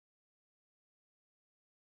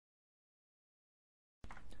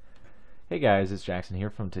Hey guys, it's Jackson here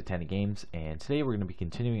from Titanic Games, and today we're going to be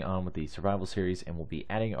continuing on with the survival series, and we'll be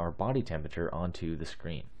adding our body temperature onto the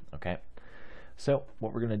screen. Okay, so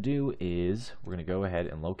what we're going to do is we're going to go ahead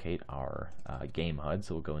and locate our game HUD.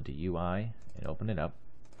 So we'll go into UI and open it up.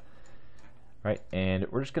 Right, and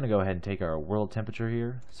we're just going to go ahead and take our world temperature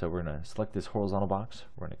here. So we're going to select this horizontal box,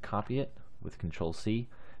 we're going to copy it with Control C,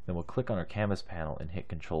 then we'll click on our canvas panel and hit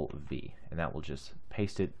Control V, and that will just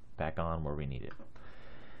paste it back on where we need it.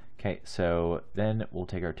 Okay, so then we'll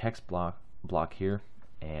take our text block here,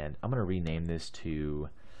 and I'm going to rename this to,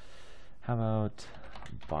 how about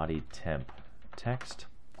body temp text?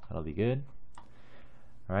 That'll be good.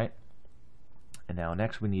 Alright, and now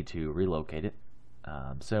next we need to relocate it.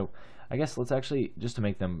 So I guess let's actually, just to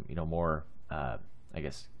make them more, I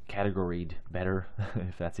guess, categoried better,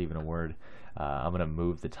 if that's even a word, I'm going to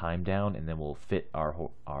move the time down, and then we'll fit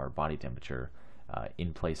our body temperature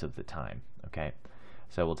in place of the time. Okay.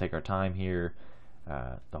 So we'll take our time here,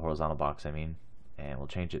 the horizontal box I mean, and we'll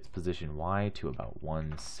change its position Y to about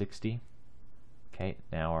 160. Okay,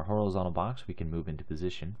 now our horizontal box we can move into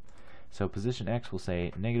position. So position X will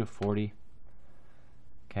say -40.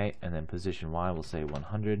 Okay, and then position Y will say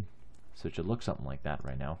 100. So it should look something like that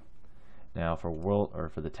right now. Now for world, or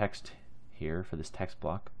for the text here, for this text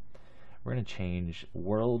block, we're going to change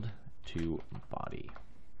world to body,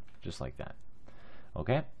 just like that.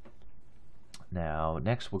 Okay. Now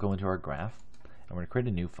next we'll go into our graph, and we're going to create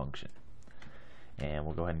a new function, and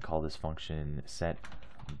we'll go ahead and call this function set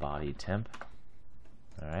body temp.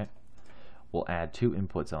 Alright, we'll add two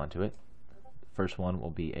inputs onto it. The first one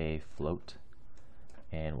will be a float,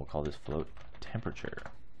 and we'll call this float temperature.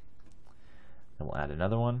 Then we'll add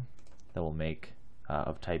another one that will make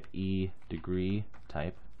of type E, degree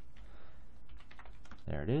type.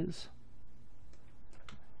 There it is,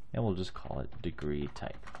 and we'll just call it degree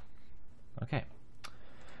type. Okay,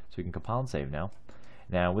 so we can compile and save now.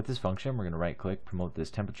 Now with this function, we're going to right click, promote this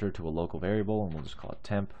temperature to a local variable, and we'll just call it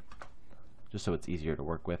temp, just so it's easier to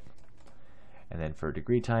work with. And then for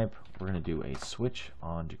degree type, we're going to do a switch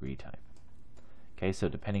on degree type. Okay, so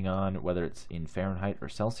depending on whether it's in Fahrenheit or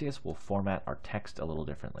Celsius, we'll format our text a little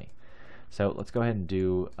differently. So let's go ahead and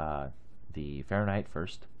do the Fahrenheit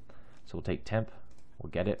first. So we'll take temp, we'll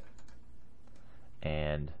get it,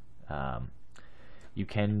 and you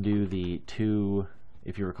can do the two.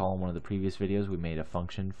 If you recall, in one of the previous videos we made a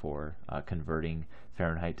function for converting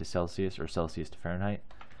Fahrenheit to Celsius or Celsius to Fahrenheit.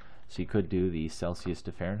 So you could do the Celsius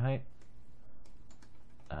to Fahrenheit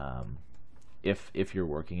if you're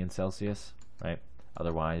working in Celsius, right?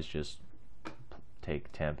 Otherwise just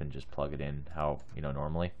take temp and just plug it in how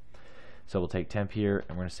normally. So we'll take temp here,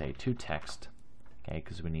 and we're going to say to text, okay,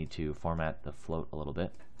 because we need to format the float a little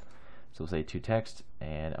bit. So we'll say to text,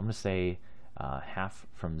 and I'm going to say half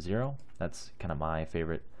from 0. That's kind of my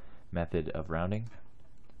favorite method of rounding.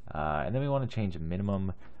 And then we want to change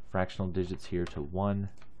minimum fractional digits here to 1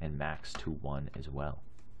 and max to 1 as well.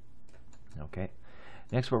 Okay.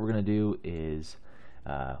 Next, what we're going to do is,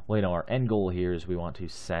 our end goal here is we want to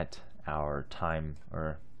set our time,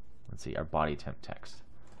 or let's see, our body temp text.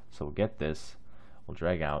 So we'll get this, we'll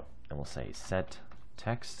drag out, and we'll say set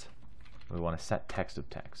text. We want to set text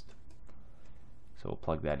of text. So we'll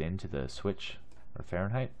plug that into the switch or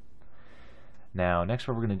Fahrenheit. Now next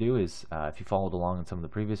what we're going to do is, if you followed along in some of the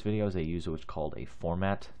previous videos, I use what's called a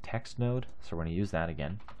format text node. So we're going to use that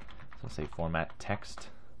again. So we'll say format text.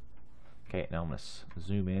 Okay, now I'm going to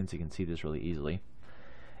zoom in so you can see this really easily.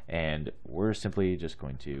 And we're simply just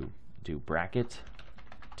going to do bracket,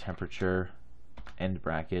 temperature, end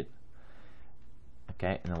bracket.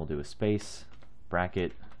 Okay, and then we'll do a space,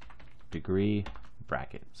 bracket, degree,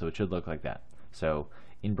 bracket. So it should look like that. So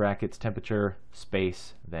in brackets temperature,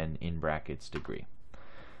 space, then in brackets degree.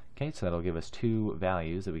 Okay, so that'll give us two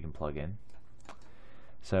values that we can plug in.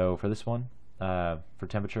 So for this one, for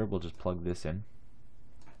temperature, we'll just plug this in,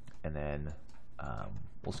 and then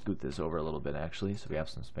we'll scoot this over a little bit actually, so we have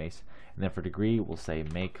some space. And then for degree, we'll say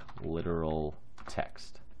make literal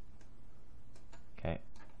text. Okay,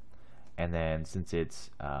 and then since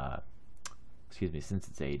it's since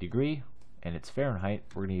it's a degree and it's Fahrenheit,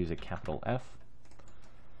 we're going to use a capital F.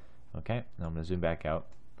 Okay, now I'm going to zoom back out.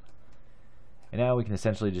 And now we can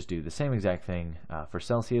essentially just do the same exact thing for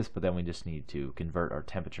Celsius, but then we just need to convert our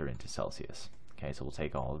temperature into Celsius. Okay, so we'll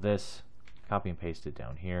take all of this, copy and paste it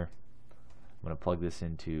down here. I'm going to plug this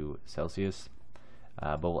into Celsius,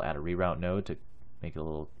 but we'll add a reroute node to make it a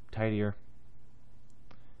little tidier.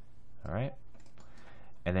 Alright,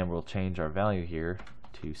 and then we'll change our value here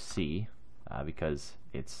to C because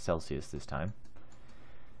it's Celsius this time.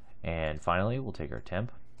 And finally, we'll take our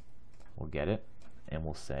temp, we'll get it, and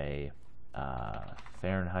we'll say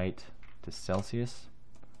Fahrenheit to Celsius,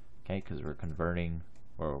 okay, because we're converting,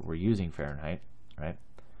 or we're using Fahrenheit, right?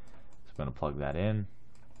 So I'm going to plug that in,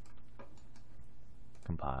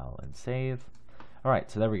 compile and save.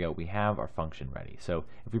 Alright, so there we go. We have our function ready. So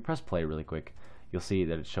if we press play really quick, you'll see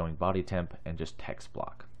that it's showing body temp and just text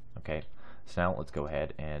block. Okay, so now let's go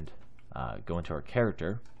ahead and go into our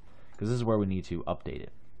character, because this is where we need to update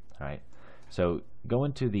it. Alright, so go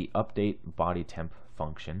into the update body temp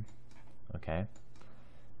function, okay,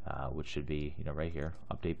 which should be, you know, right here,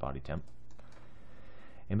 update body temp.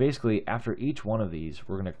 And basically, after each one of these,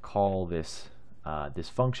 we're going to call this this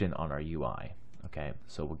function on our UI. Okay,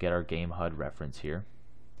 so we'll get our game HUD reference here,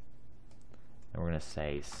 and we're going to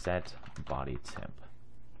say set body temp.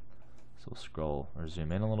 So we'll scroll or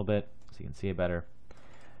zoom in a little bit so you can see it better.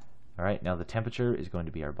 Alright, now the temperature is going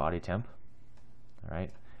to be our body temp.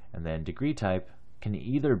 Alright, and then degree type can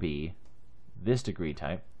either be this degree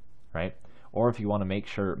type, right? Or if you want to make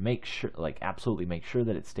sure, like absolutely make sure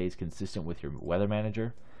that it stays consistent with your weather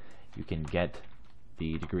manager, you can get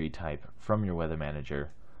the degree type from your weather manager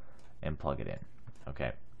and plug it in.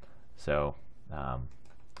 Okay, so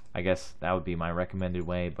I guess that would be my recommended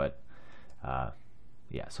way, but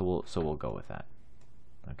yeah, so we'll go with that.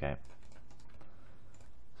 Okay,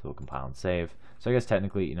 so we'll compile and save. So I guess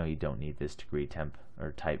technically, you know, you don't need this degree temp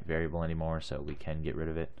or type variable anymore, so we can get rid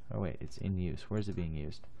of it. Oh wait, it's in use. Where is it being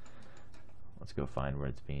used? Let's go find where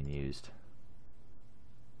it's being used.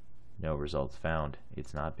 No results found.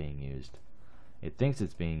 It's not being used. It thinks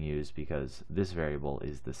it's being used because this variable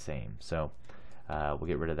is the same. So we'll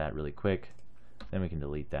get rid of that really quick. Then we can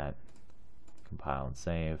delete that, compile and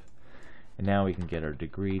save. And now we can get our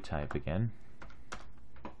degree type again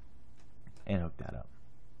and hook that up.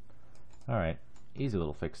 Alright, easy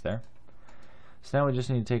little fix there. So now we just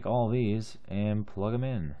need to take all these and plug them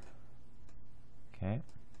in. Okay.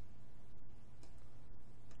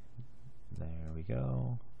 There we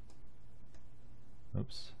go.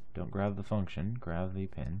 Oops, don't grab the function, grab the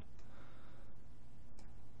pin.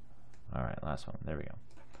 Alright, last one, there we go.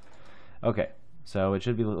 Okay, so it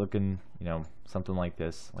should be looking, you know, something like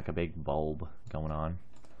this, like a big bulb going on.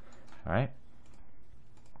 Alright,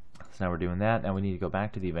 so now we're doing that. Now we need to go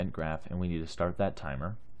back to the event graph and we need to start that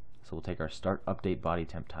timer. So we'll take our start update body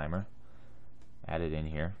temp timer, add it in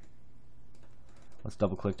here. Let's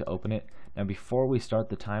double click to open it. Now before we start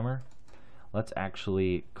the timer, let's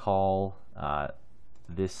actually call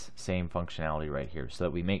this same functionality right here, so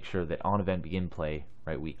that we make sure that on event begin play,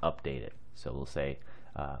 right, we update it. So we'll say,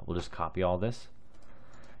 we'll just copy all this,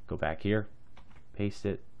 go back here, paste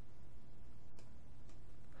it,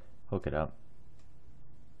 hook it up,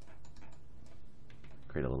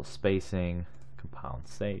 create a little spacing, compile and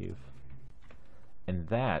save, and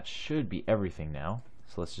that should be everything now.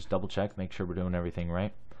 So let's just double check, make sure we're doing everything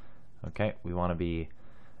right. Okay, we want to be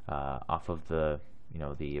off of the, you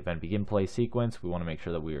know, the event begin play sequence. We want to make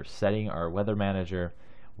sure that we are setting our weather manager,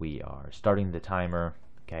 we are starting the timer.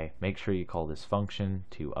 Okay, make sure you call this function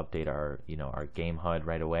to update our, you know, our game HUD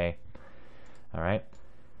right away. All right,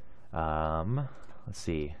 let's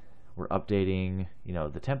see, we're updating, you know,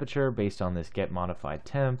 the temperature based on this get modified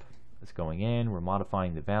temp. It's going in, we're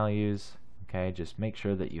modifying the values. Okay, just make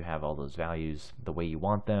sure that you have all those values the way you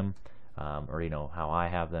want them, or you know, how I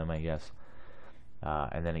have them, I guess.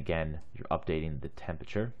 And then again, you're updating the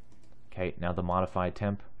temperature. Okay, now the modified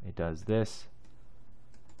temp, it does this.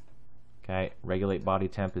 Okay, regulate body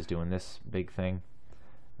temp is doing this big thing.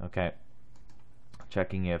 Okay,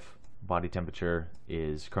 checking if body temperature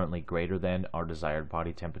is currently greater than our desired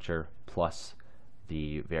body temperature plus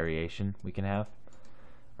the variation we can have,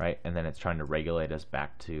 right? And then it's trying to regulate us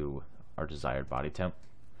back to our desired body temp.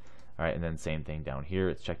 All right, and then same thing down here,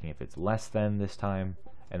 it's checking if it's less than this time,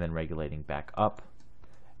 and then regulating back up.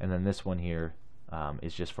 And then this one here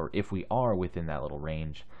is just for if we are within that little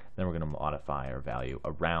range, then we're going to modify our value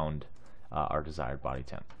around our desired body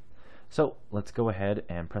temp. So let's go ahead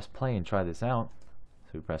and press play and try this out.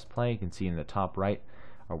 So we press play, you can see in the top right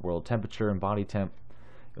our world temperature and body temp.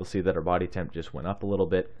 You'll see that our body temp just went up a little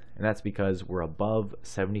bit, and that's because we're above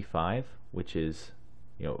 75, which is,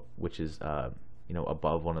 you know,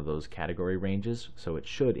 above one of those category ranges, so it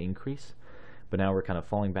should increase. But now we're kind of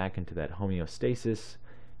falling back into that homeostasis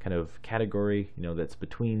kind of category, you know, that's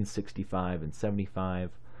between 65 and 75.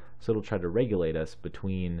 So it'll try to regulate us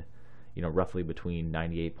between, you know, roughly between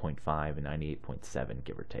 98.5 and 98.7,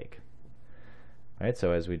 give or take. All right,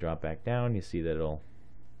 so as we drop back down, you see that it'll,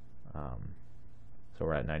 so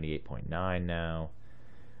we're at 98.9 now.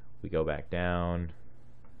 We go back down,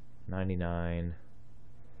 99.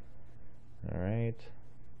 All right,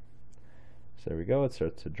 so there we go. It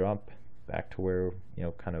starts to drop back to where, you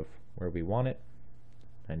know, kind of where we want it.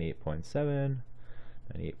 98.7,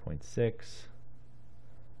 98.6,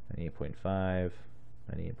 98.5,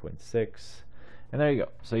 98.6, and there you go.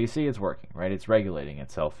 So you see it's working, right? It's regulating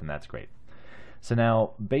itself, and that's great. So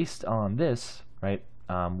now, based on this, right,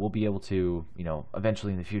 we'll be able to,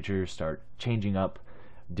 eventually in the future start changing up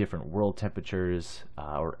different world temperatures,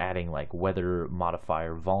 or adding like weather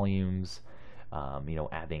modifier volumes,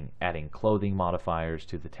 adding clothing modifiers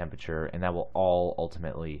to the temperature, and that will all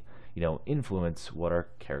ultimately, influence what our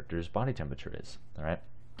character's body temperature is. All right.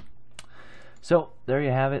 So there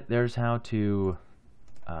you have it. There's how to,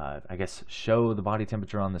 I guess, show the body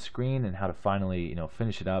temperature on the screen, and how to finally,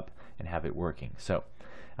 finish it up and have it working. So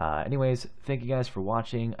anyways, thank you guys for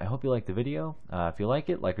watching. I hope you liked the video. If you like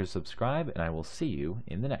it, like or subscribe, and I will see you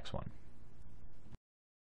in the next one.